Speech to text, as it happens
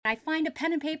I find a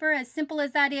pen and paper, as simple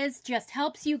as that is, just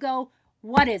helps you go,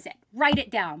 what is it? Write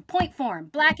it down. Point form,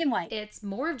 black and white. It's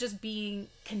more of just being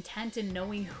content in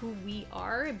knowing who we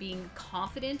are and being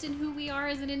confident in who we are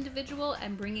as an individual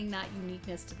and bringing that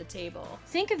uniqueness to the table.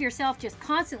 Think of yourself just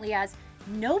constantly as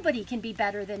nobody can be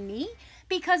better than me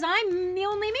because I'm the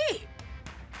only me.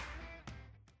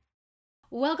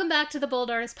 Welcome back to the Bold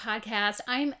Artist Podcast.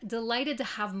 I'm delighted to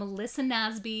have Melissa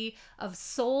Nasby of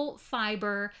Soul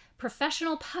Fiber,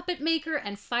 professional puppet maker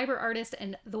and fiber artist,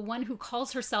 and the one who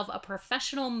calls herself a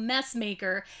professional mess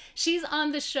maker. She's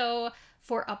on the show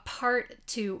for a part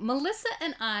 2. Melissa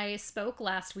and I spoke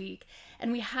last week,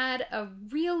 and we had a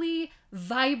really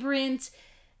vibrant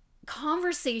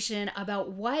conversation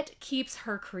about what keeps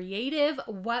her creative,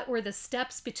 what were the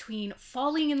steps between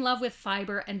falling in love with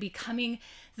fiber and becoming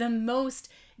the most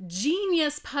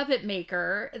genius puppet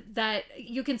maker. That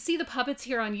you can see the puppets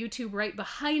here on YouTube right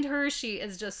behind her. She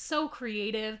is just so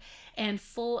creative and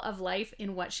full of life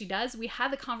in what she does. We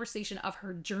had the conversation of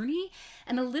her journey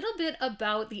and a little bit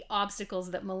about the obstacles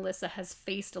that Melissa has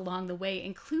faced along the way,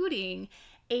 including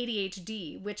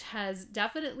ADHD, which has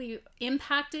definitely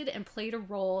impacted and played a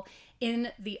role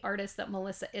in the artist that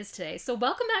Melissa is today. So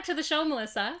welcome back to the show,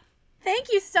 Melissa.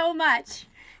 Thank you so much.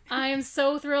 I am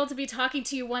so thrilled to be talking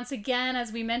to you once again.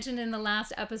 As we mentioned in the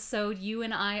last episode, you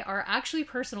and I are actually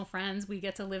personal friends. We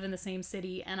get to live in the same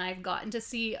city, and I've gotten to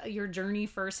see your journey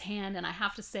firsthand. And I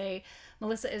have to say,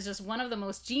 Melissa is just one of the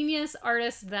most genius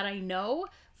artists that I know,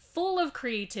 full of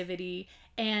creativity,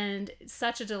 and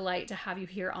such a delight to have you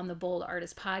here on the Bold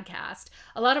Artist Podcast.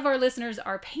 A lot of our listeners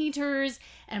are painters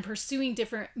and pursuing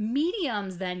different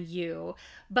mediums than you,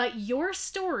 but your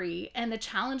story and the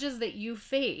challenges that you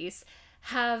face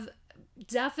have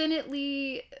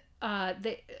definitely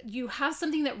you have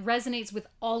something that resonates with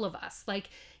all of us. Like,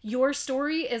 your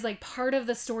story is like part of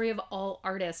the story of all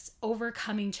artists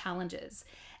overcoming challenges.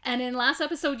 And in last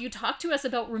episode, you talked to us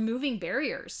about removing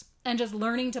barriers and just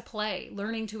learning to play,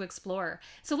 learning to explore.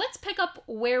 So let's pick up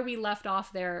where we left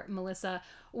off there, Melissa.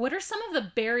 What are some of the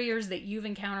barriers that you've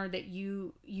encountered that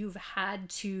you've had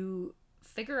to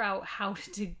figure out how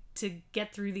to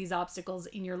get through these obstacles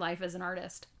in your life as an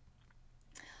artist?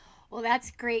 Well, that's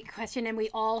a great question, and we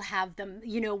all have them,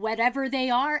 whatever they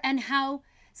are, and how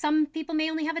some people may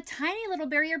only have a tiny little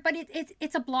barrier, but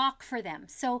it's a block for them.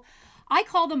 So I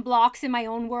call them blocks in my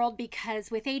own world because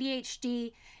with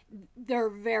ADHD, they're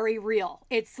very real.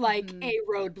 It's like a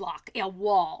roadblock, a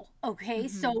wall. Okay.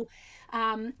 So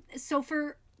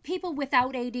for people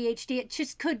without ADHD, it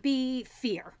just could be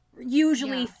fear,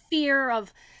 usually fear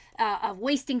of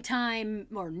wasting time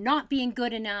or not being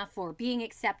good enough or being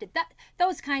accepted.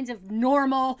 Those kinds of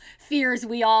normal fears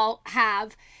we all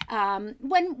have.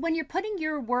 When you're putting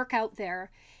your work out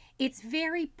there, it's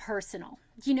very personal.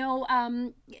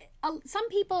 Some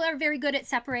people are very good at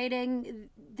separating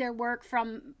their work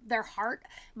from their heart,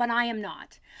 but I am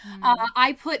not.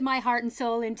 I put my heart and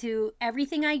soul into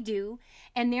everything I do,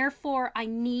 and therefore I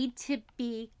need to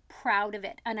be proud of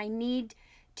it, and I need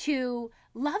to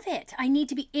love it. I need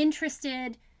to be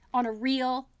interested on a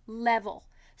real level.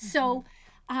 So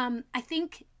I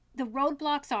think the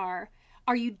roadblocks are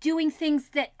you doing things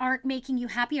that aren't making you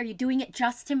happy? Are you doing it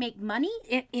just to make money?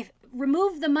 If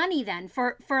remove the money then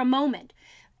for a moment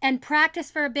and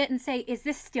practice for a bit and say, is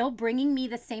this still bringing me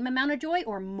the same amount of joy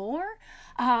or more?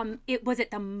 Was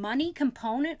it the money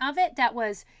component of it that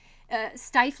was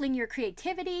stifling your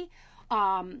creativity?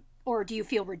 Or do you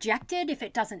feel rejected if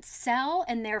it doesn't sell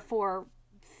and therefore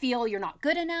feel you're not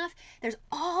good enough? There's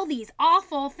all these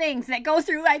awful things that go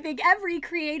through, I think, every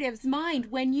creative's mind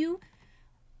when you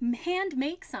hand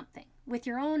make something with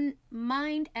your own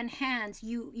mind and hands.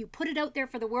 You put it out there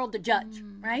for the world to judge,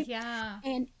 right? Yeah.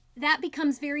 And that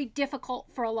becomes very difficult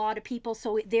for a lot of people.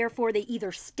 So therefore they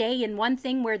either stay in one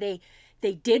thing where they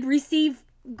did receive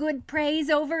good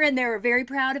praise over and they're very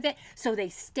proud of it, so they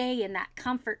stay in that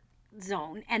comfort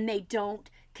zone and they don't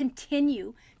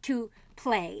continue to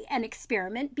play and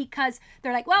experiment because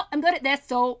they're like, well, I'm good at this,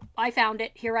 so I found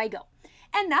it, here I go.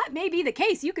 And that may be the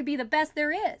case. You could be the best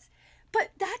there is,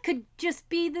 but that could just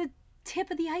be the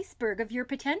tip of the iceberg of your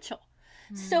potential.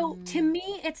 So to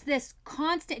me, it's this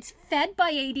constant, it's fed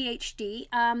by ADHD.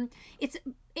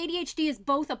 ADHD is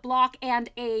both a block and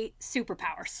a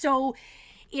superpower. So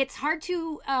it's hard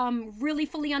to really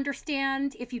fully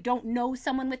understand if you don't know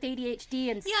someone with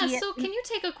ADHD and see it. So can you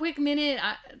take a quick minute?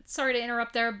 Sorry to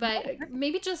interrupt there, but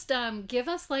maybe just give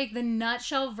us like the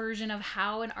nutshell version of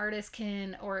how an artist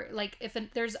can, or like if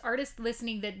there's artists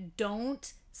listening that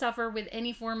don't suffer with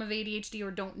any form of ADHD or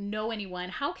don't know anyone,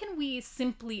 how can we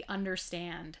simply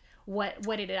understand what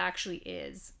it actually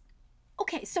is?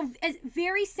 Okay, so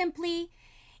very simply,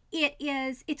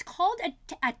 it's called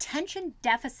attention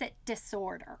deficit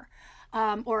disorder,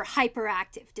 or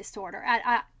hyperactive disorder.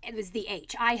 It was the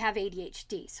H. I have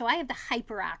ADHD, so I have the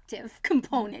hyperactive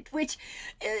component, which,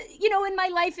 in my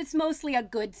life, it's mostly a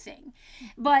good thing,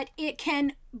 but it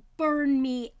can burn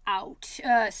me out.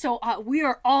 So we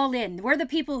are all in. We're the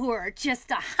people who are just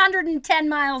 110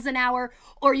 miles an hour,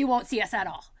 or you won't see us at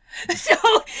all. So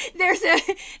there's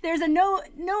a no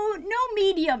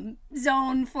medium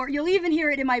zone for, you'll even hear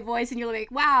it in my voice and you're like,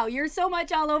 wow, you're so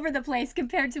much all over the place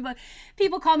compared to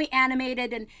people call me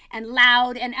animated and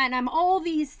loud and I'm all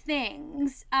these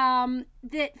things,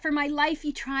 that for my life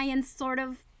you try and sort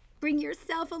of bring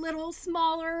yourself a little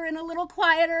smaller and a little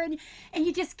quieter, and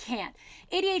you just can't.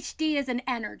 ADHD is an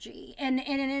energy, and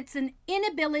it's an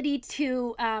inability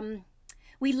to,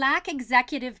 we lack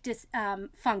executive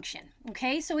function.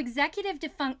 Okay, so executive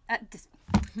dysfunction.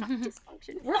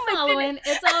 We're following.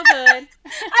 It's all good.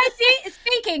 I see.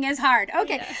 Speaking is hard.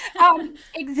 Okay. Yeah.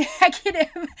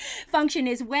 Executive function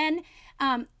is when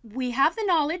we have the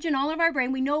knowledge in all of our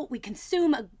brain. We know we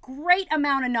consume a great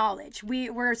amount of knowledge.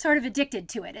 We're sort of addicted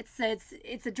to it.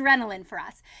 It's adrenaline for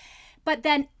us. But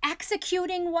then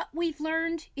executing what we've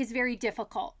learned is very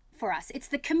difficult for us. It's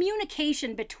the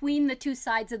communication between the two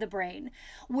sides of the brain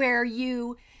where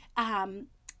you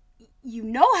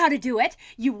know how to do it,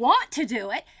 you want to do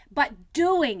it, but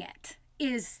doing it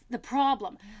is the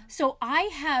problem. So I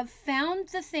have found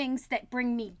the things that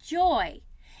bring me joy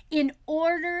in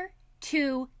order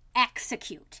to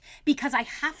execute, because I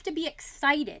have to be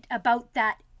excited about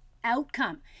that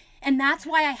outcome. And that's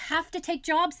why I have to take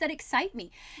jobs that excite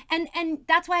me. And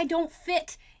that's why I don't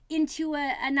fit into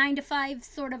a 9-to-5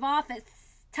 sort of office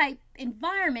type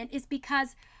environment, is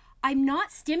because I'm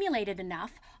not stimulated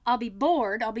enough. I'll be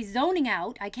bored. I'll be zoning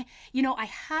out. I can't, I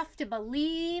have to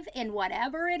believe in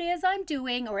whatever it is I'm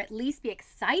doing, or at least be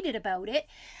excited about it,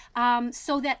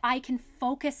 so that I can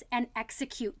focus and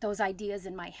execute those ideas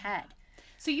in my head.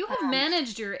 So you have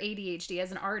managed your ADHD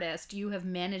as an artist. You have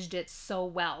managed it so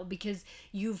well because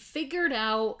you've figured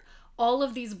out all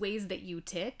of these ways that you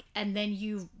tick, and then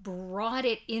you've brought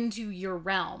it into your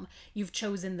realm. You've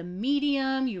chosen the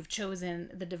medium, you've chosen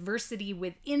the diversity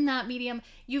within that medium.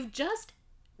 You've just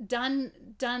done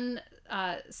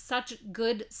such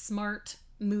good, smart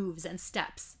moves and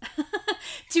steps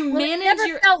to manage. It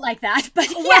never felt like that, but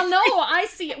well, no, I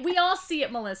see it. We all see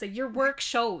it, Melissa. Your work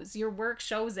shows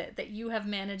it that you have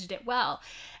managed it well.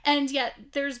 And yet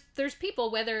there's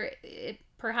people, whether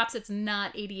perhaps it's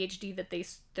not ADHD that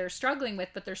they're struggling with,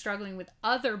 but they're struggling with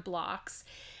other blocks.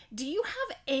 Do you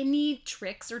have any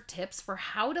tricks or tips for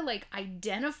how to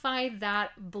identify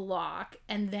that block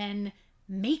and then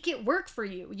make it work for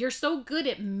you? You're so good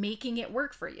at making it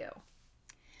work for you.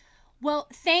 Well,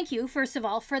 thank you, first of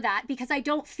all, for that, because I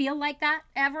don't feel like that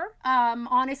ever,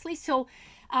 honestly. So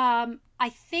I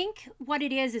think what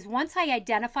it is once I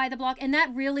identify the block, and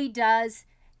that really does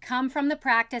come from the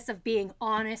practice of being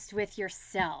honest with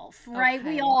yourself, right?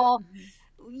 Okay. We all,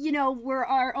 we're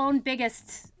our own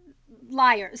biggest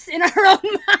liars in our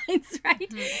own minds, right?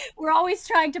 Mm-hmm. We're always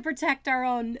trying to protect our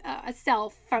own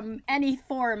self from any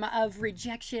form of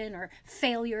rejection or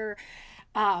failure.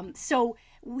 So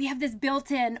we have this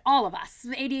built-in, all of us,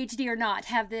 ADHD or not,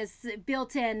 have this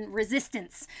built-in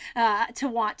resistance to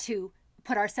want to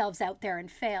put ourselves out there and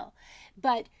fail.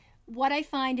 But what I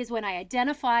find is when I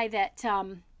identify that,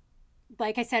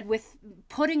 like I said, with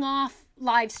putting off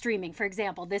live streaming, for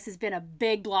example, this has been a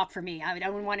big block for me. I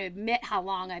don't want to admit how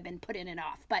long I've been putting it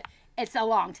off, but it's a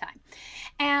long time.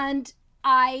 And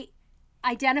I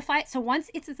identify it. So once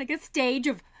it's like a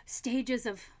stages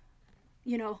of,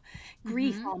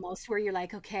 grief, mm-hmm. almost, where you're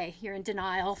like, okay, you're in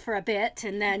denial for a bit.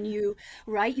 And then you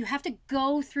have to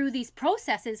go through these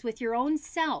processes with your own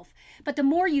self. But the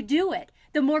more you do it,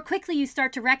 the more quickly you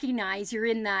start to recognize you're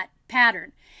in that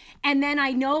pattern. And then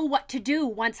I know what to do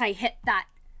once I hit that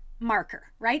marker,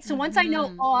 right? So once I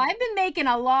know, I've been making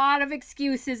a lot of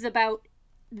excuses about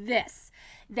this,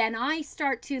 then I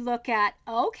start to look at,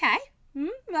 okay,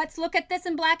 let's look at this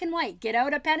in black and white. Get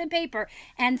out a pen and paper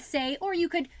and say, or you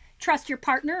could trust your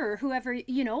partner or whoever,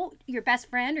 your best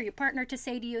friend or your partner, to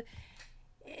say to you,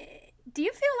 do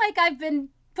you feel like I've been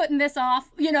putting this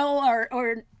off,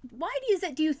 or why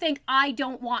do you think I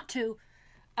don't want to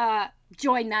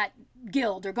join that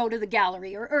guild or go to the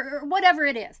gallery or whatever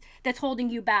it is that's holding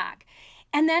you back?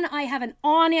 And then I have an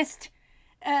honest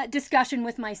discussion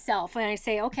with myself, and I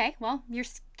say, okay, well, you're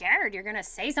scared. You're going to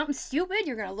say something stupid.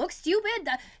 You're going to look stupid.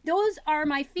 Those are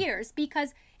my fears,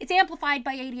 because it's amplified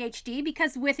by ADHD,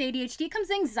 because with ADHD comes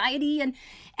anxiety. And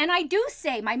I do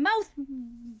say, my mouth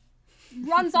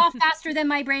runs off faster than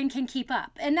my brain can keep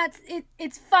up. And that's it.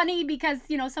 It's funny because,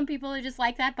 some people are just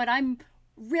like that, but I'm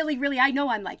really, I know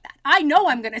I'm like that. I know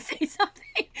I'm going to say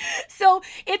something. So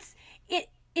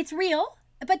it's real.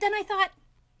 But then I thought,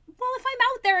 well, if I'm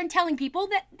out there and telling people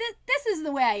that this is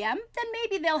the way I am, then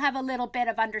maybe they'll have a little bit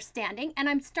of understanding. And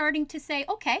I'm starting to say,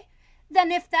 okay,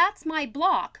 then if that's my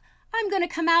block, I'm going to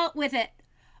come out with it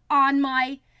on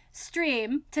my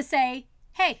stream to say,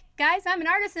 hey, guys, I'm an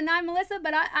artist and I'm Melissa,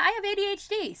 but I have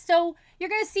ADHD. So you're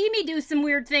going to see me do some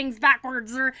weird things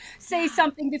backwards or say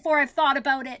something before I've thought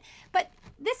about it. But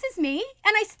this is me,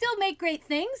 and I still make great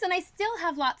things, and I still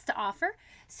have lots to offer.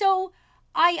 So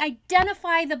I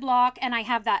identify the block, and I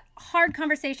have that hard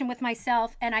conversation with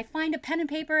myself, and I find a pen and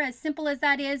paper, as simple as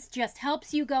that is, just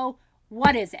helps you go,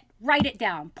 what is it? Write it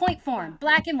down, point form,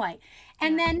 black and white.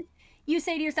 And then you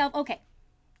say to yourself, okay,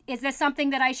 is this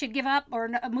something that I should give up or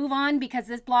move on because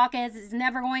this block is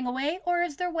never going away? Or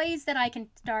is there ways that I can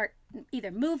start either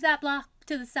move that block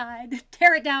to the side,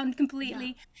 tear it down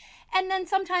completely? And then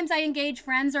sometimes I engage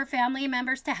friends or family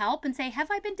members to help and say, have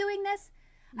I been doing this?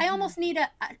 I almost need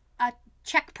a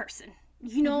check person,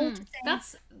 to say.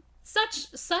 That's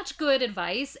such good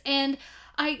advice. And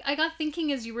I got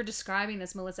thinking as you were describing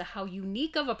this, Melissa, how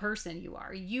unique of a person you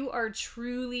are. You are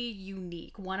truly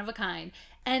unique, one of a kind.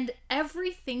 And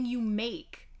everything you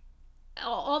make,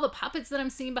 all the puppets that I'm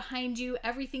seeing behind you,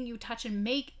 everything you touch and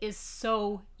make is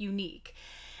so unique.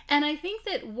 And I think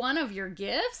that one of your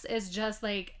gifts is just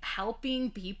like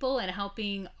helping people and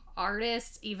helping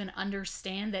artists even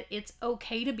understand that it's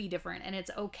okay to be different and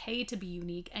it's okay to be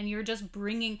unique. And you're just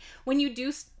bringing, when you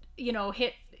do,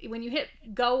 when you hit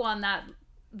go on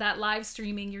that live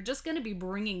streaming, you're just going to be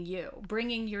bringing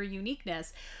your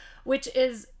uniqueness, which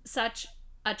is such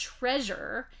a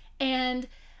treasure. And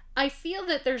I feel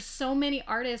that there's so many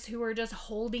artists who are just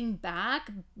holding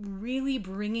back, really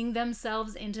bringing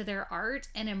themselves into their art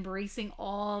and embracing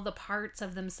all the parts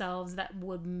of themselves that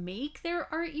would make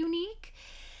their art unique.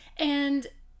 And,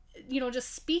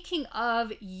 just speaking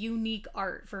of unique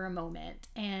art for a moment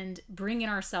and bringing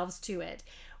ourselves to it,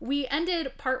 we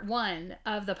ended part 1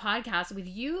 of the podcast with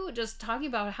you just talking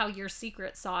about how your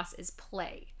secret sauce is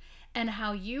play and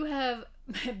how you have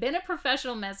been a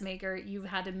professional mess maker. You've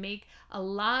had to make a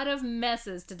lot of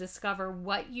messes to discover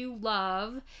what you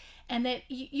love. And that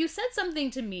you said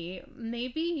something to me,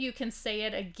 maybe you can say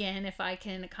it again if I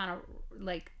can kind of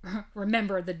like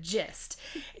remember the gist,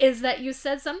 is that you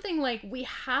said something like, we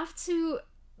have to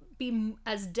be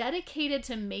as dedicated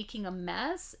to making a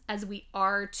mess as we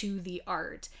are to the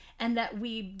art, and that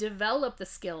we develop the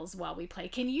skills while we play.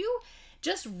 Can you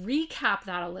just recap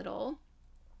that a little,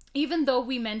 even though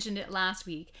we mentioned it last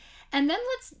week? And then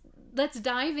let's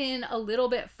dive in a little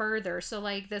bit further. So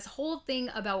like this whole thing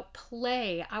about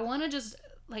play, I want to just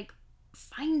like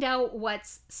find out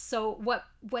what's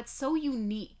so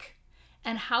unique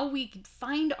and how we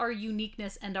find our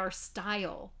uniqueness and our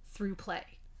style through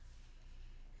play.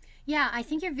 Yeah, I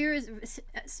think your viewers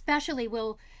especially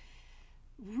will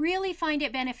really find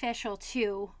it beneficial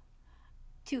to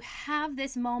have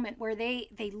this moment where they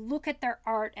look at their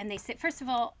art and they say, first of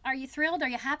all, are you thrilled? Are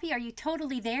you happy? Are you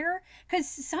totally there? Because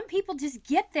some people just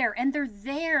get there and they're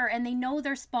there and they know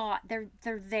their spot. They're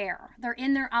there. They're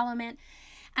in their element.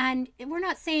 And we're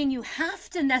not saying you have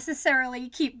to necessarily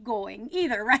keep going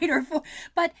either, right?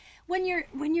 But when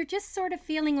you're just sort of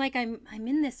feeling like I'm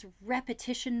in this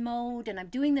repetition mode and I'm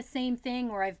doing the same thing,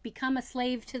 or I've become a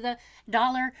slave to the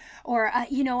dollar, or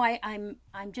I'm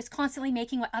just constantly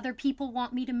making what other people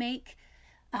want me to make.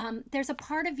 There's a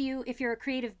part of you, if you're a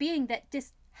creative being, that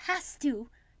just has to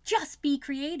just be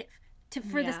creative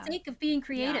for the sake of being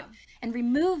creative and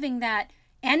removing that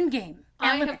end game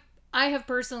element. I have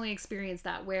personally experienced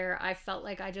that, where I felt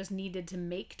like I just needed to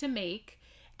make,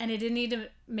 and it didn't need to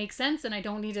make sense, and I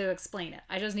don't need to explain it.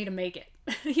 I just need to make it.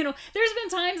 There's been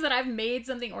times that I've made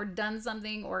something or done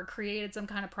something or created some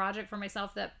kind of project for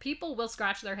myself that people will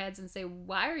scratch their heads and say,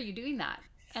 why are you doing that?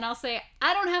 And I'll say,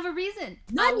 I don't have a reason.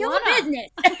 None your business.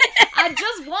 I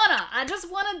just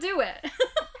wanna do it.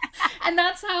 And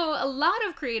that's how a lot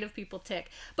of creative people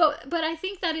tick. But I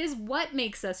think that is what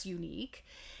makes us unique.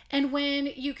 And when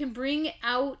you can bring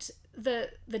out the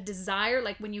desire,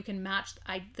 like when you can match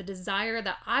the desire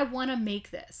that I want to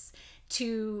make this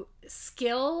to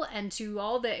skill and to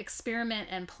all the experiment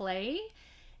and play,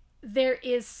 there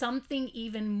is something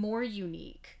even more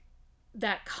unique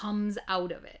that comes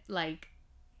out of it. Like,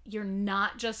 you're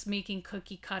not just making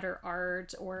cookie cutter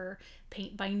art or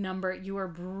paint by number. You are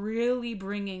really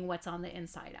bringing what's on the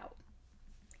inside out.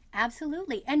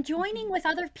 Absolutely. And joining with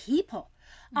other people,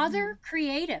 other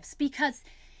creatives, because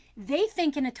they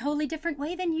think in a totally different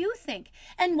way than you think.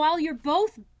 And while you're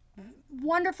both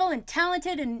wonderful and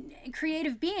talented and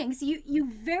creative beings,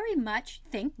 you very much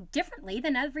think differently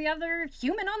than every other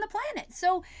human on the planet.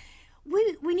 So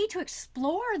we need to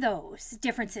explore those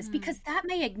differences, because that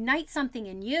may ignite something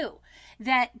in you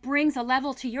that brings a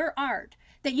level to your art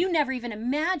that you never even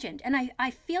imagined. And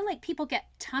I feel like people get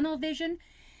tunnel vision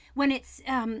when it's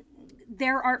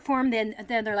their art form. Then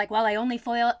they're like, well, I only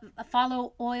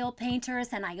follow oil painters,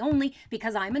 and I only,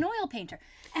 because I'm an oil painter.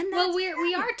 And well,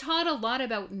 we are taught a lot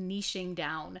about niching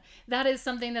down. That is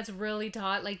something that's really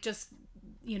taught, like, just,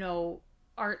 you know,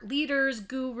 art leaders,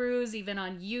 gurus, even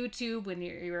on YouTube, when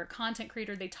you're a content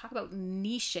creator, they talk about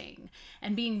niching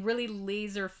and being really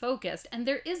laser focused. And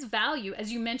there is value,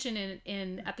 as you mentioned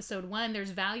in episode 1,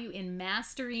 there's value in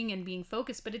mastering and being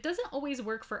focused, but it doesn't always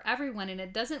work for everyone. And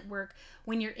it doesn't work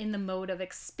when you're in the mode of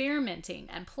experimenting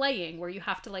and playing, where you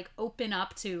have to like open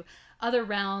up to other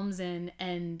realms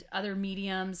and other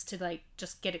mediums to like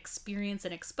just get experience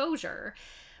and exposure.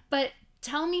 But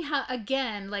tell me how,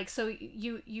 again, like, so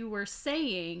you were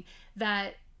saying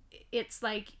that it's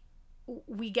like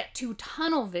we get too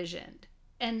tunnel visioned.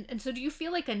 And so do you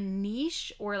feel like a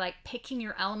niche or like picking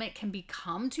your element can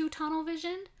become too tunnel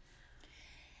visioned?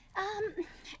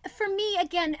 For me,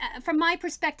 again, from my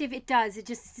perspective, it does. It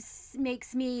just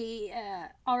makes me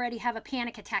already have a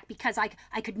panic attack, because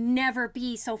I could never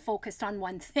be so focused on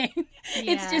one thing.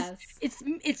 Yes.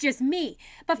 It's just me.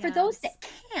 But for Yes. those that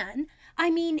can, I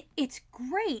mean, it's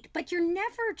great, but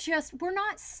we're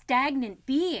not stagnant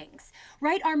beings,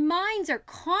 right? Our minds are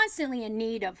constantly in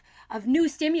need of new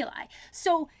stimuli.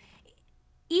 So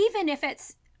even if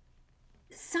it's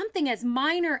something as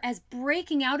minor as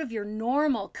breaking out of your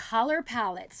normal color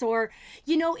palettes, or,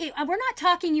 you know, we're not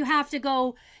talking you have to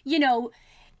go, you know,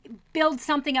 build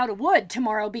something out of wood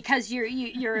tomorrow because you're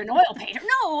an oil painter.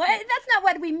 No, that's not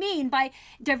what we mean by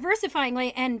diversifying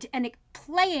and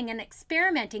playing and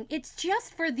experimenting. It's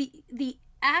just for the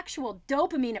actual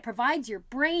dopamine it provides your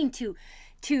brain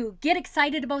to get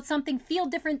excited about something, feel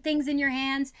different things in your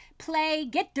hands, play,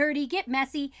 get dirty, get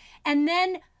messy, and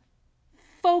then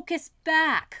focus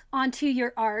back onto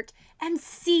your art and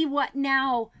see what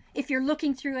now, if you're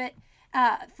looking through it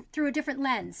through a different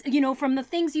lens, you know, from the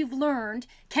things you've learned,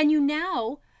 can you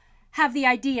now have the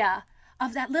idea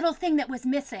of that little thing that was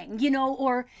missing, you know?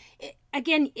 Or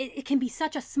again, it can be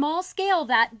such a small scale,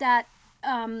 that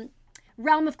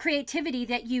realm of creativity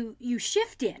that you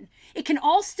shift in. It can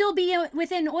all still be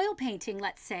within oil painting,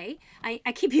 let's say. I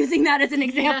keep using that as an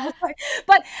example. Yeah.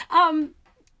 But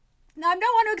I don't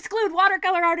want to exclude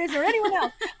watercolor artists or anyone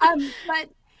else. But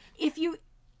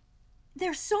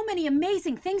there's so many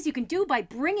amazing things you can do by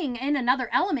bringing in another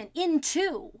element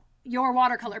into your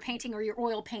watercolor painting or your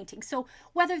oil painting. So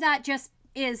whether that just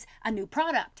is a new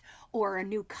product or a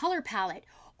new color palette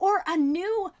or a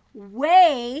new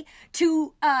way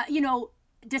to,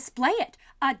 display it,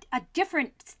 a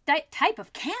different type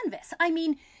of canvas. I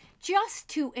mean, just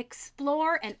to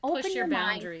explore and open push your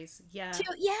mind, boundaries. Yeah.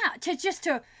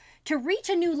 To reach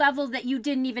a new level that you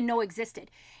didn't even know existed.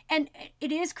 And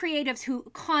it is creatives who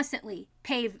constantly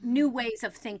pave new ways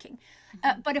of thinking.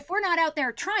 But if we're not out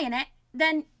there trying it,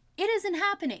 then it isn't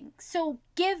happening. So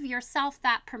give yourself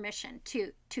that permission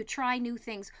to try new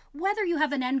things, whether you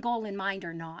have an end goal in mind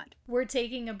or not. We're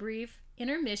taking a brief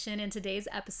intermission in today's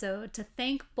episode to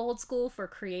thank Bold School for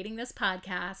creating this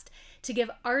podcast, to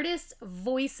give artists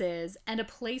voices and a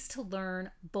place to learn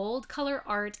bold color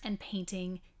art and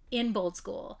painting in Bold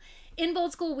School. In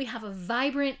Bold School, we have a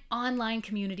vibrant online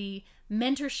community,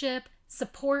 mentorship,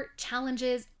 support,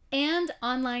 challenges, and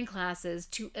online classes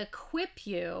to equip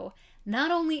you not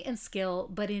only in skill,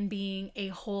 but in being a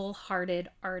wholehearted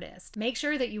artist. Make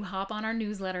sure that you hop on our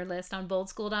newsletter list on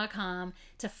boldschool.com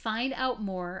to find out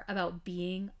more about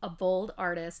being a bold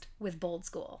artist with Bold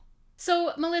School.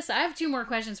 So, Melissa, I have 2 more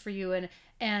questions for you,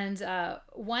 and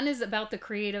one is about the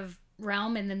creative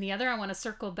realm, and then the other I want to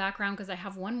circle back around because I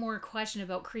have one more question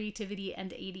about creativity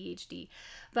and ADHD.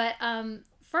 But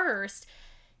first,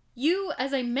 you,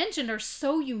 as I mentioned, are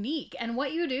so unique, and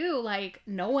what you do, like,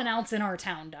 no one else in our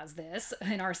town does this,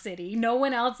 in our city. No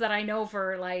one else that I know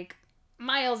for like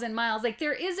miles and miles. Like,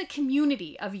 there is a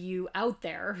community of you out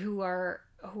there who are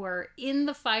in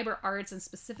the fiber arts and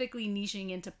specifically niching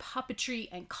into puppetry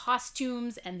and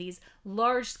costumes and these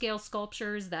large scale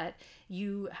sculptures that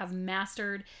you have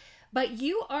mastered. But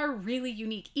you are really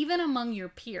unique, even among your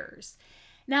peers.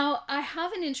 Now, I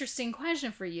have an interesting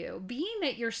question for you. Being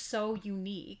that you're so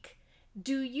unique,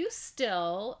 do you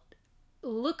still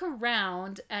look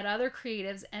around at other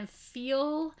creatives and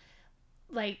feel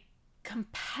like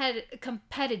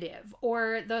competitive,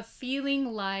 or the feeling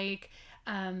like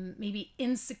maybe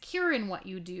insecure in what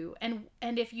you do, and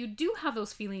if you do have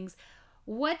those feelings,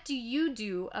 what do you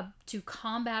do to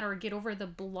combat or get over the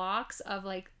blocks of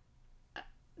like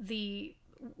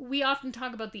we often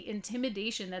talk about the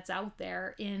intimidation that's out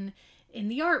there in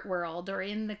the art world or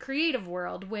in the creative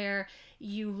world, where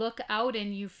you look out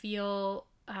and you feel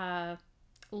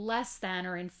less than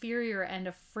or inferior and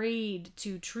afraid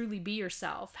to truly be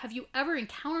yourself. Have you ever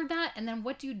encountered that? And then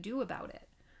what do you do about it?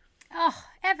 Oh,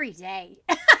 every day.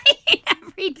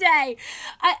 Every day.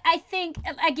 I think,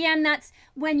 again, that's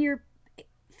when you're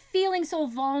feeling so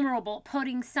vulnerable,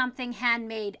 putting something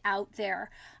handmade out there.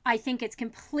 I think it's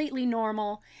completely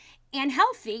normal and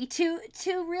healthy to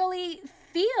really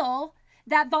feel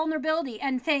that vulnerability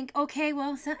and think, okay,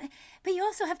 well, but you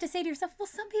also have to say to yourself, well,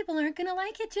 some people aren't going to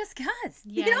like it just because.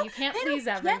 Yeah, you can't please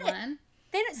everyone.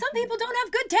 Some people don't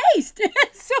have good taste.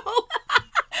 So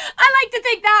I like to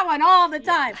think that one all the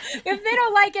time. Yeah. If they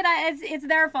don't like it, it's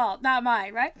their fault, not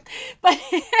mine, right? But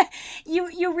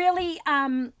you really,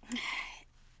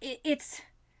 it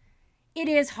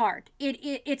is hard.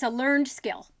 It's a learned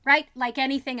skill, right? Like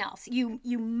anything else. You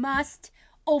must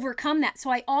overcome that. So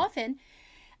I often,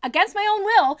 against my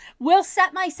own will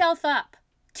set myself up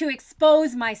to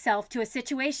expose myself to a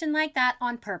situation like that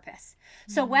on purpose.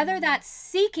 So whether that's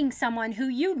seeking someone who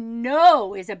you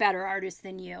know is a better artist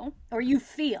than you, or you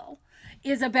feel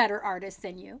is a better artist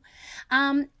than you,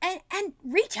 and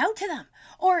reach out to them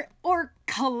or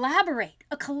collaborate.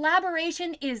 A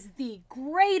collaboration is the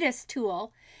greatest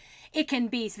tool. It can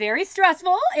be very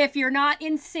stressful if you're not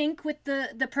in sync with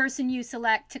the person you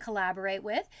select to collaborate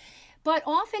with. But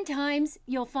oftentimes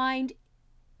you'll find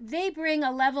they bring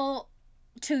a level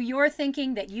to your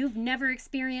thinking that you've never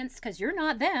experienced because you're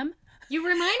not them. You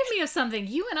reminded me of something.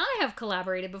 You and I have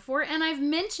collaborated before, and I've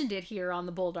mentioned it here on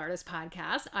the Bold Artist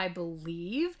podcast, I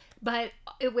believe. But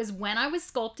it was when I was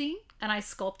sculpting, and I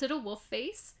sculpted a wolf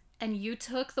face, and you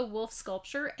took the wolf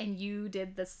sculpture and you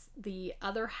did the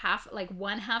other half, like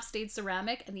one half stayed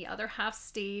ceramic and the other half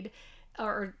stayed,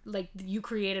 or like you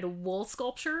created a wool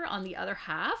sculpture on the other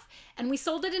half, and we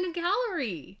sold it in a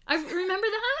gallery. I remember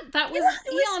that. That was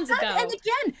eons ago. And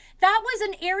again, that was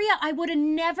an area I would have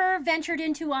never ventured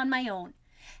into on my own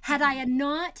had I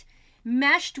not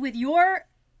meshed with your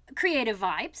creative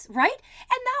vibes, right?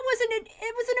 And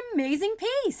it was an amazing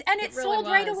piece, and it really sold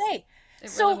right away.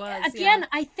 Again,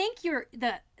 I think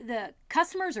the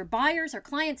customers or buyers or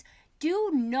clients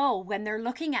do know when they're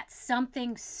looking at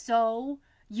something so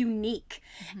unique.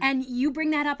 And you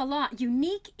bring that up a lot.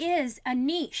 Unique is a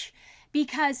niche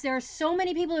because there are so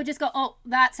many people who just go, oh,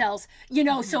 that sells,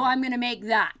 so I'm going to make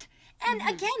that. And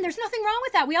again, there's nothing wrong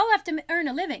with that. We all have to earn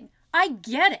a living. I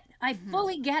get it. I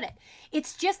fully get it.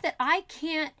 It's just that I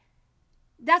can't,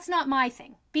 that's not my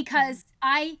thing because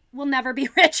I will never be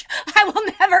rich. I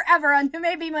will never, ever,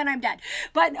 maybe when I'm dead.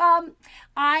 But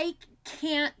I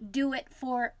can't do it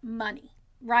for money,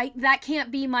 right? That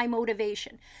can't be my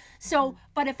motivation. So,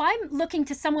 but if I'm looking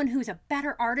to someone who's a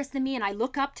better artist than me and I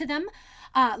look up to them,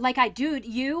 like I do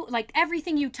you, like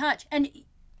everything you touch and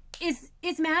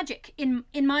is magic in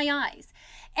my eyes.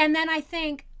 And then I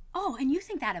think, oh, and you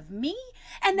think that of me?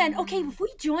 And then, okay, if we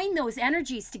join those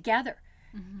energies together,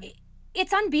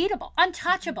 it's unbeatable,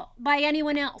 untouchable by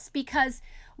anyone else because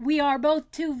we are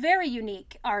both two very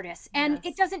unique artists. And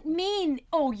it doesn't mean,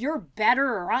 oh, you're better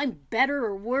or I'm better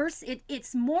or worse.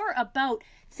 It's more about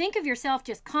think of yourself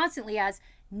just constantly as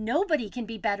nobody can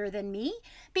be better than me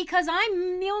because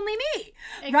I'm the only me.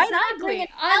 Exactly. Right?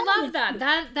 I love that.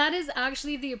 That is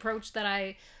actually the approach that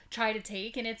I try to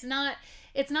take. And it's not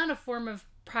a form of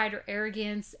pride or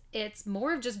arrogance. It's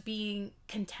more of just being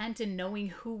content in knowing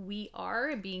who we are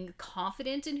and being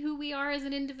confident in who we are as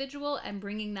an individual and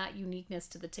bringing that uniqueness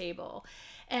to the table.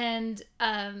 And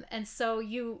so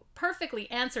you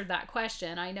perfectly answered that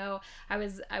question. I know I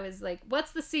was like,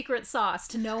 what's the secret sauce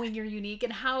to knowing you're unique,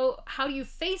 and how do you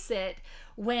face it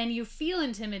when you feel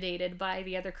intimidated by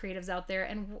the other creatives out there?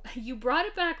 And you brought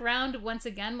it back around once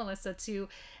again, Melissa, to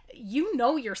you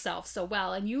know yourself so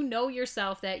well, and you know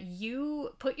yourself that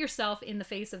you put yourself in the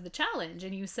face of the challenge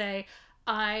and you say,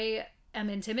 I am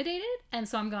intimidated, and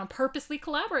so I'm going to purposely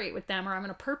collaborate with them, or I'm going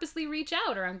to purposely reach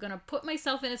out, or I'm going to put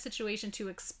myself in a situation to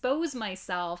expose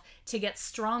myself to get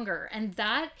stronger. And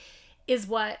that is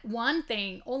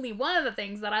only one of the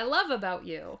things that I love about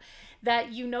you,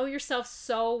 that you know yourself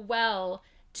so well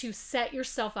to set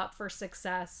yourself up for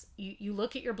success. You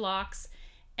look at your blocks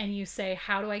and you say,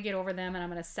 how do I get over them? And I'm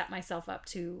going to set myself up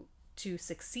to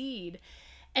succeed.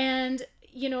 And,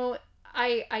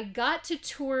 I got to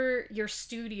tour your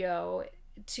studio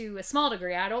to a small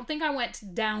degree. I don't think I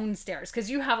went downstairs because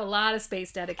you have a lot of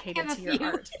space dedicated to your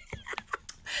art.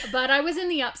 But I was in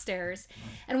the upstairs,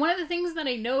 and one of the things that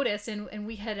I noticed, and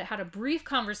we had had a brief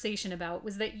conversation about,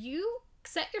 was that you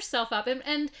set yourself up,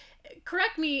 and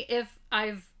correct me if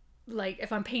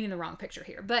if I'm painting the wrong picture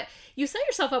here, but you set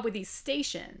yourself up with these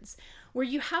stations where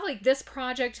you have like this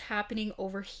project happening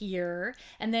over here,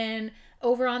 and then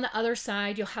over on the other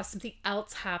side you'll have something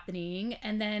else happening,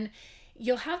 and then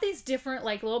you'll have these different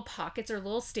like little pockets or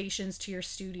little stations to your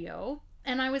studio.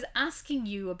 And I was asking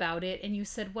you about it, and you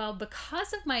said, well,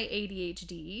 because of my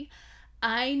ADHD,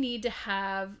 I need to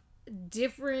have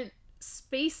different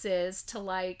spaces to,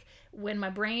 like, when my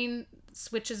brain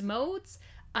switches modes,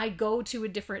 I go to a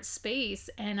different space,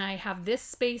 and I have this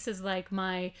space as like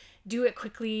my do it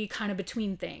quickly kind of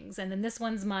between things, and then this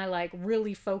one's my like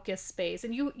really focused space.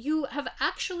 And you have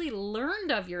actually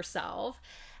learned of yourself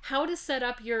how to set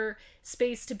up your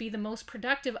space to be the most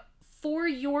productive for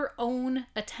your own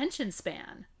attention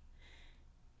span.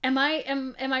 Am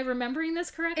I remembering this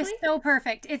correctly? It's so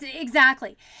perfect. It's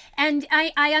exactly. And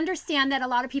I understand that a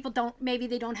lot of people maybe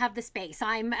they don't have the space.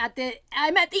 I'm at the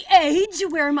age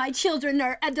where my children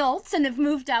are adults and have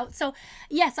moved out. So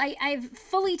yes, I've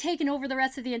fully taken over the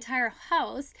rest of the entire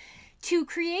house to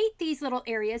create these little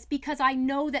areas, because I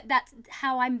know that that's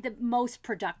how I'm the most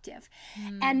productive.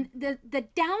 And the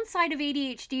downside of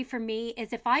ADHD for me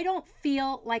is if I don't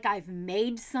feel like I've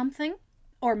made something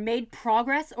or made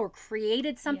progress or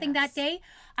created something that day,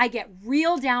 I get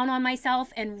real down on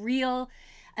myself, and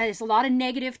there's a lot of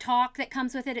negative talk that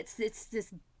comes with it. It's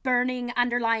this burning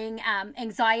underlying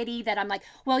anxiety that I'm like,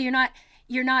 well, you're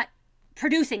not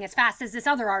producing as fast as this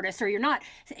other artist, or you're not,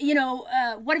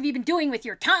 what have you been doing with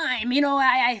your time?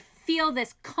 I feel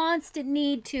this constant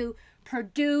need to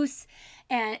produce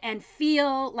and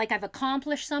feel like I've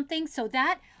accomplished something. So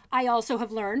that, I also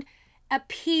have learned,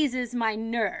 appeases my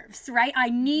nerves, right? I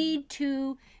need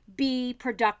to be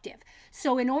productive.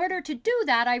 So in order to do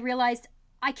that, I realized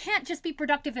I can't just be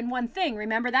productive in one thing.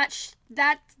 Remember, that's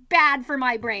bad for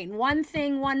my brain. One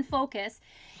thing, one focus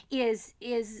is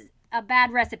a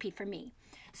bad recipe for me.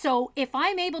 So if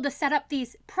I'm able to set up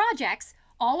these projects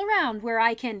all around where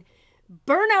I can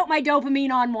burn out my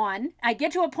dopamine on one, I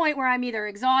get to a point where I'm either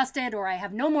exhausted or I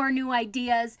have no more new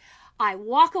ideas, I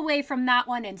walk away from that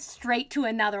one and straight to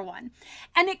another one.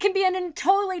 And it can be in a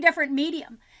totally different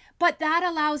medium. But that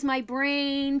allows my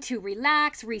brain to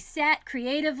relax, reset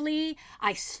creatively.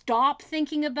 I stop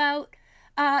thinking about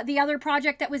the other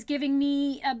project that was giving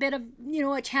me a bit of,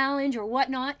 a challenge or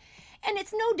whatnot. And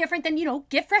it's no different than,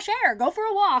 get fresh air, go for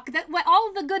a walk. All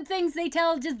of the good things they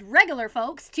tell just regular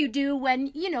folks to do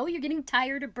when, you're getting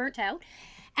tired or burnt out.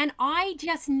 And I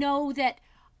just know that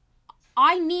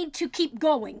I need to keep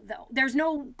going, though. There's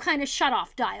no kind of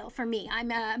shut-off dial for me.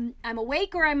 I'm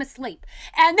awake or I'm asleep.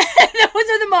 And those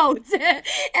are the modes.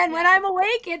 And when I'm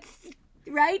awake,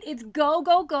 it's go,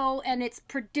 go, go, and it's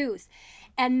produce.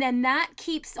 And then that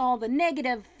keeps all the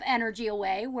negative energy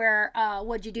away, where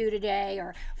what'd you do today,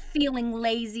 or feeling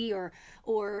lazy, or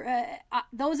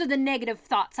those are the negative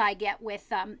thoughts I get with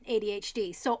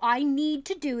ADHD. So I need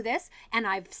to do this, and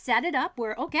I've set it up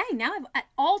where, okay, now at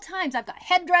all times I've got a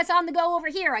headdress on the go over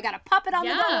here, I got a puppet on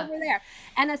the go over there,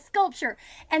 and a sculpture.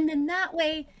 And then that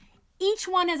way, each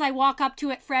one, as I walk up to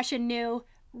it fresh and new,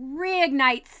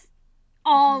 reignites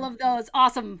all of those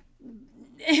awesome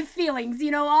feelings,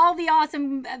 all the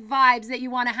awesome vibes that you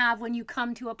want to have when you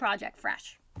come to a project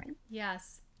fresh. Right?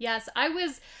 Yes. I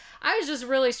was just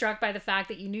really struck by the fact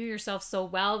that you knew yourself so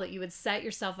well that you would set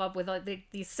yourself up with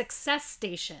these success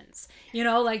stations.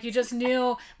 Like you just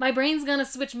knew my brain's going to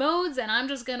switch modes, and I'm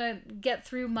just going to get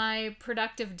through my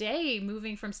productive day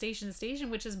moving from station to station,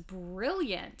 which is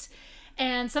brilliant.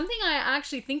 And something I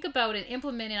actually think about and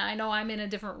implement, and I know I'm in a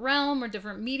different realm or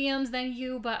different mediums than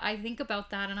you, but I think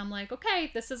about that and I'm like,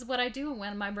 okay, this is what I do.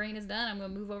 When my brain is done, I'm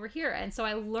going to move over here. And so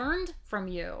I learned from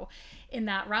you in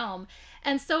that realm.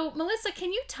 And so, Melissa,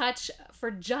 can you touch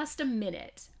for just a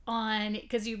minute on,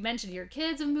 because you mentioned your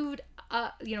kids have moved,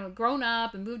 grown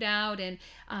up and moved out, and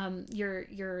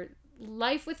your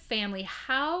life with family,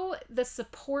 how the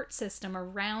support system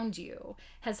around you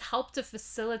has helped to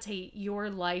facilitate your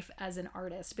life as an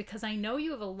artist, because I know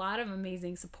you have a lot of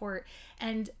amazing support,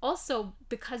 and also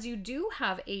because you do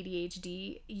have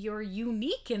ADHD, you're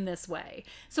unique in this way.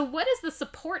 So what does the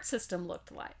support system look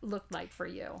like for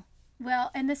you?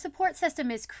 Well, and the support system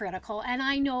is critical, and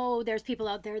I know there's people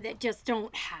out there that just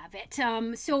don't have it.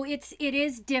 So it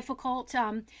is difficult.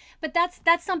 But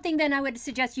that's something then I would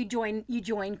suggest you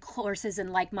join courses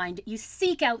and you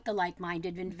seek out the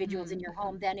like-minded individuals in your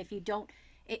home. Then if you don't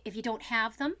if you don't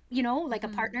have them, like a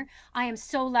partner. I am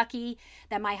so lucky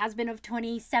that my husband of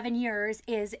 27 years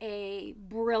is a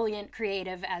brilliant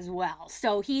creative as well.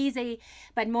 So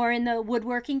but more in the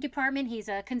woodworking department. He's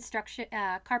a construction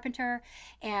carpenter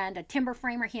and a timber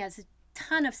framer. He has a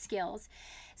ton of skills.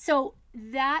 So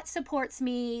that supports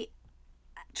me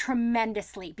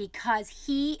tremendously, because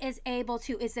he is able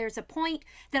to, there's a point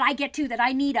that I get to that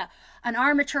I need an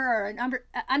armature or an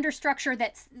understructure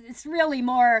it's really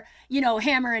more,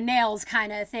 hammer and nails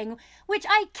kind of thing, which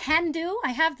I can do.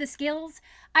 I have the skills.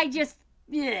 I just,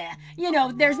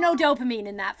 there's no dopamine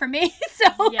in that for me.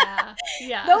 So yeah.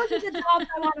 Those are the jobs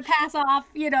I want to pass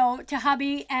off, to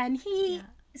hubby, and he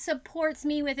supports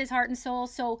me with his heart and soul.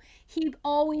 So he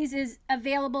always is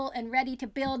available and ready to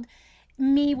build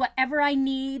me whatever I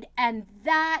need, and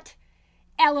that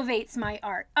elevates my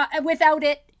art. Without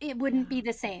it wouldn't be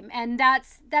the same, and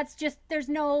that's just, there's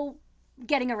no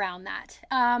getting around that.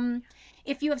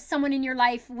 If you have someone in your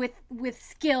life with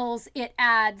skills, it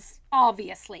adds,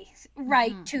 obviously,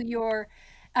 right, to your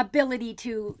ability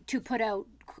to put out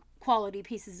quality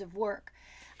pieces of work.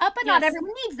 But not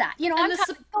everyone needs that. I'm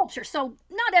talking sculpture, so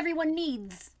not everyone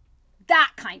needs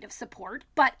that kind of support,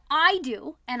 but I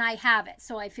do, and I have it,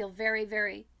 so I feel very,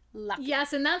 very lucky.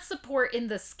 Yes, and that's support in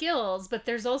the skills, but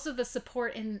there's also the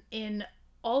support in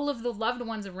all of the loved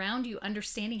ones around you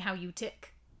understanding how you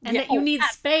tick, and that you need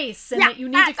space, and that you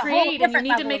need to create, and you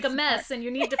need to make a mess, and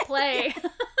you need to play.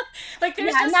 Like,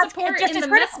 there's just support in the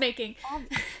mess making.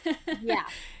 Yeah.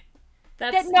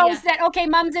 That knows that, okay,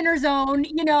 mom's in her zone,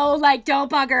 like, don't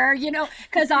bug her,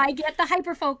 because I get the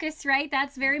hyper focus, right?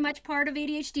 That's very much part of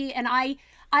ADHD. And I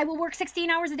will work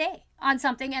 16 hours a day on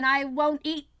something, and I won't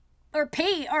eat or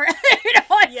pee or,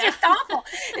 it's just awful.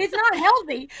 It's not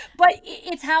healthy, but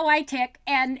it's how I tick.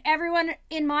 And everyone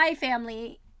in my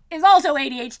family is also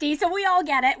ADHD, so we all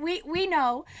get it. We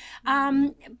know.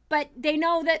 But they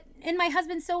know that, and my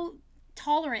husband's so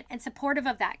tolerant and supportive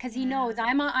of that, because he knows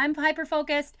I'm hyper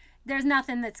focused. There's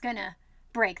nothing that's gonna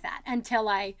break that until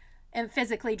I am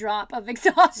physically drop of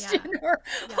exhaustion or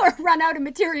run out of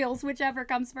materials, whichever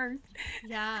comes first.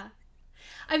 Yeah.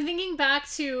 I'm thinking back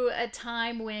to a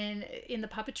time when in the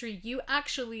puppetry you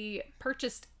actually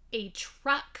purchased a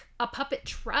puppet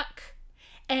truck.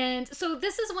 And so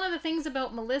this is one of the things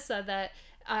about Melissa that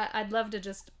I'd love to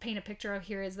just paint a picture of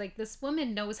here, is like, this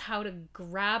woman knows how to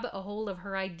grab a hold of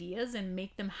her ideas and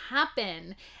make them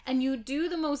happen. And you do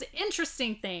the most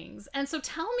interesting things. And so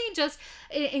tell me, just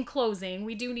in closing,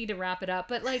 we do need to wrap it up,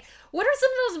 but like, what are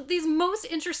some of these most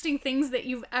interesting things that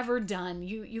you've ever done?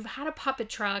 You've had a puppet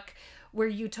truck where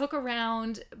you took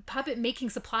around puppet making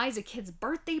supplies at kids'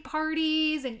 birthday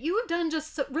parties, and you have done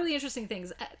just really interesting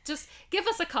things. Just give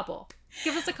us a couple.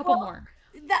 Give us a couple more.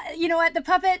 The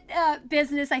puppet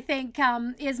business, I think,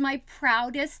 is my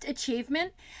proudest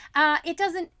achievement. I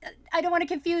don't want to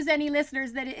confuse any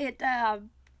listeners that it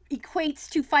equates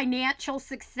to financial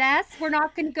success. We're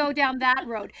not going to go down that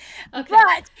road. Okay.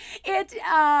 But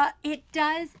it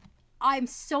does. I'm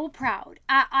so proud.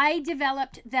 I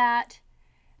developed that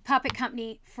puppet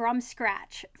company from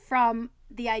scratch, from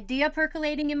the idea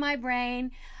percolating in my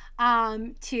brain,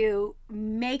 to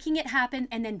making it happen,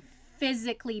 and then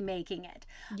physically making it.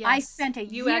 Yes, I spent a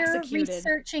year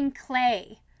researching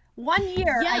clay. 1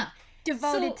 year I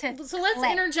devoted to So let's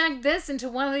interject this into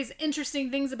one of these interesting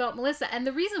things about Melissa. And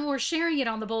the reason we're sharing it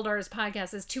on the Bold Artist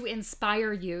podcast is to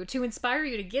inspire you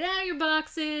to get out of your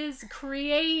boxes,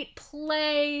 create,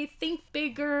 play, think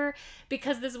bigger,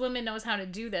 because this woman knows how to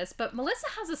do this. But Melissa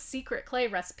has a secret clay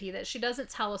recipe that she doesn't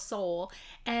tell a soul,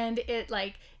 and it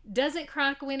doesn't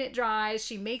crack when it dries.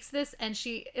 She makes this and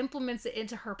she implements it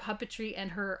into her puppetry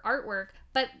and her artwork.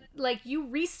 But you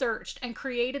researched and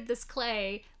created this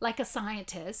clay like a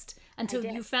scientist until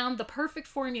you found the perfect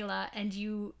formula, and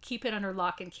you keep it under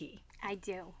lock and key. I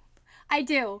do.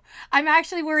 I'm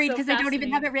actually worried because I don't even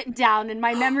have it written down, and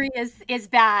my memory is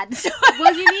bad.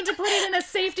 Well, you need to put it in a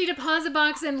safety deposit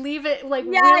box and leave it will I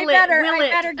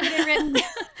better get it written.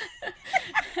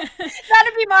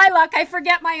 That'd be my luck. I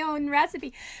forget my own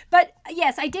recipe. But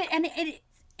yes, I did, and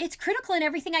it's critical in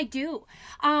everything I do.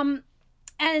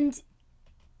 And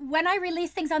when I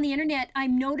release things on the internet,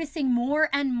 I'm noticing more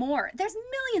and more. There's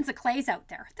millions of clays out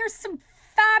there. There's some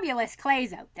fabulous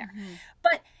clays out there. Mm-hmm.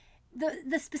 But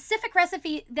the specific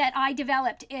recipe that I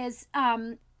developed is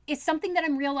something that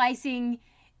I'm realizing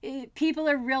people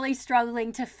are really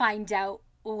struggling to find out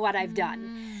what I've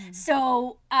done.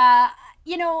 So, I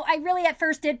really at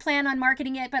first did plan on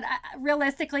marketing it, but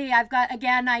realistically,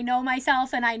 I know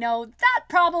myself, and I know that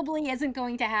probably isn't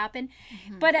going to happen.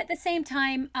 But at the same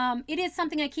time, it is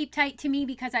something I keep tight to me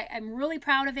because I'm really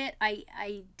proud of it.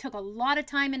 I took a lot of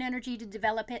time and energy to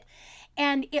develop it.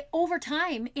 And over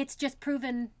time, it's just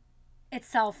proven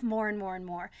itself more and more and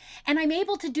more. And I'm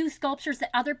able to do sculptures that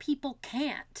other people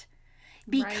can't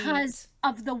because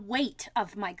of the weight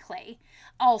of my clay.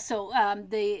 Also,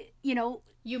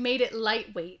 you made it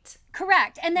lightweight.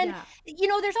 Correct. And then,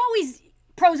 there's always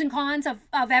pros and cons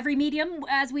of every medium,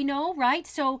 as we know, right?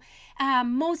 So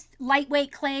most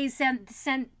lightweight clays, then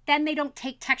they don't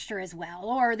take texture as well,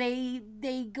 or they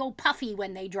go puffy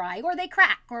when they dry, or they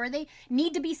crack, or they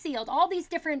need to be sealed. All these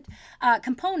different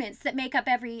components that make up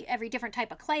every different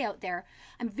type of clay out there.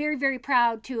 I'm very, very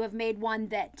proud to have made one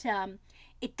that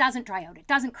it doesn't dry out, it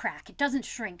doesn't crack, it doesn't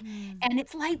shrink, and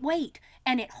it's lightweight,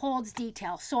 and it holds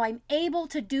detail. So I'm able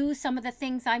to do some of the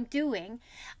things I'm doing,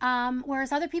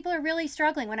 whereas other people are really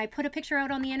struggling. When I put a picture out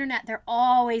on the internet, they're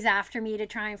always after me to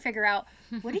try and figure out,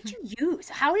 what did you use?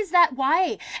 How is that?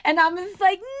 Why? And I'm just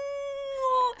like,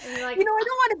 I don't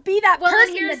want to be that person. Well,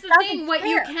 here's the thing: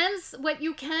 what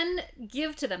you can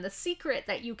give to them, the secret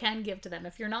that you can give to them,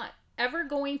 if you're not ever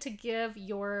going to give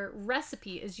your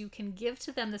recipe, is you can give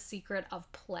to them the secret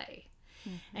of play.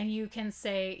 And you can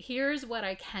say, here's what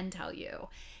I can tell you.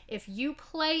 If you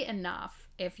play enough,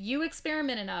 if you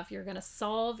experiment enough, you're going to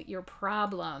solve your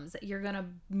problems. You're going to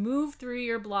move through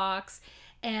your blocks,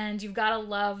 and you've got to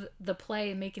love the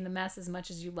play and making the mess as much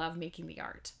as you love making the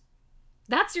art.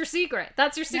 That's your secret.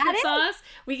 That's your secret sauce.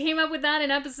 We came up with that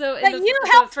in episode. But you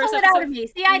helped pull it out of me.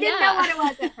 See, I didn't know what it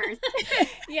was at first.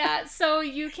 Yeah, so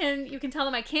you can tell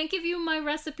them, I can't give you my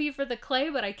recipe for the clay,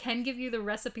 but I can give you the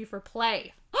recipe for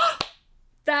play.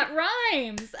 That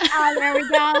rhymes. Oh, there we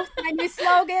go. My new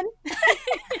slogan.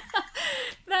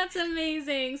 That's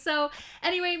amazing. So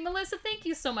anyway, Melissa, thank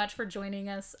you so much for joining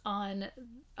us on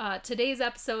today's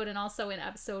episode, and also in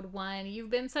episode 1. You've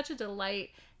been such a delight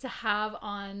to have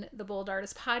on the Bold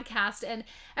Artist podcast, and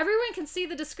everyone can see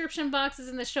the description boxes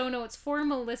in the show notes for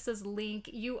Melissa's link.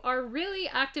 You are really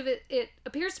active. It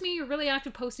appears to me you're really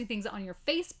active posting things on your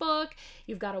Facebook.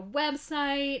 You've got a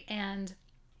website, and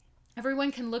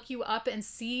everyone can look you up and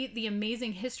see the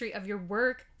amazing history of your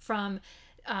work, from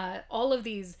all of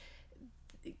these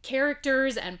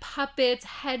characters and puppets,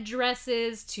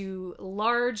 headdresses, to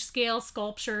large scale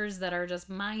sculptures that are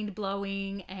just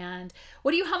mind-blowing. And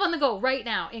what do you have on the go right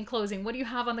now, in closing? What do you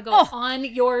have on the go on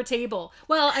your table?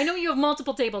 Well, I know you have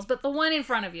multiple tables, but the one in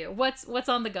front of you, what's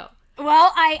on the go?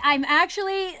 Well, I'm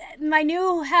actually, my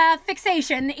new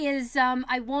fixation is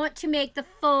I want to make the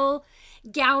full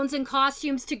gowns and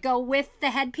costumes to go with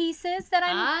the headpieces that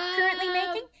I'm currently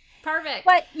making. Perfect.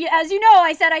 But as you know,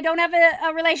 I said I don't have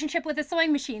a relationship with a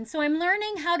sewing machine. So I'm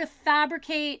learning how to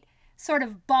fabricate sort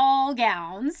of ball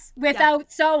gowns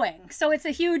without sewing. So it's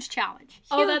a huge challenge.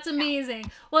 That's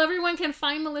amazing. Well, everyone can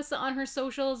find Melissa on her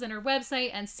socials and her website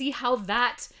and see how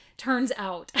that turns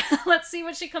out. Let's see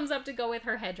what she comes up to go with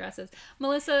her headdresses.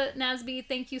 Melissa Nasby,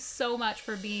 thank you so much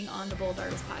for being on the Bold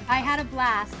Artist podcast. I had a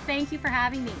blast. Thank you for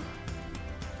having me.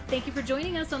 Thank you for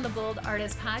joining us on the Bold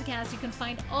Artist podcast. You can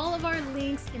find all of our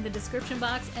links in the description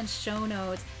box and show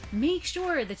notes. Make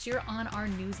sure that you're on our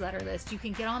newsletter list. You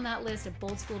can get on that list at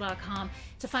boldschool.com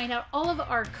to find out all of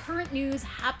our current news,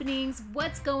 happenings,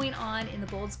 what's going on in the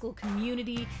Bold School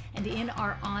community and in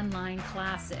our online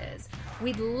classes.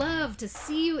 We'd love to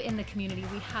see you in the community.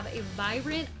 We have a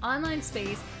vibrant online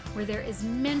space where there is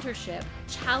mentorship,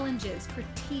 challenges,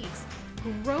 critiques,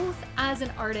 growth as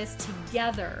an artist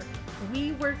together.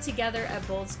 We work together at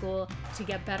Bold School to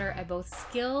get better at both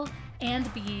skill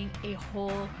and being a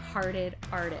wholehearted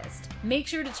artist. Make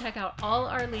sure to check out all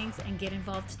our links and get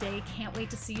involved today. Can't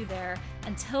wait to see you there.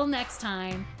 Until next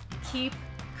time, keep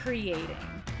creating.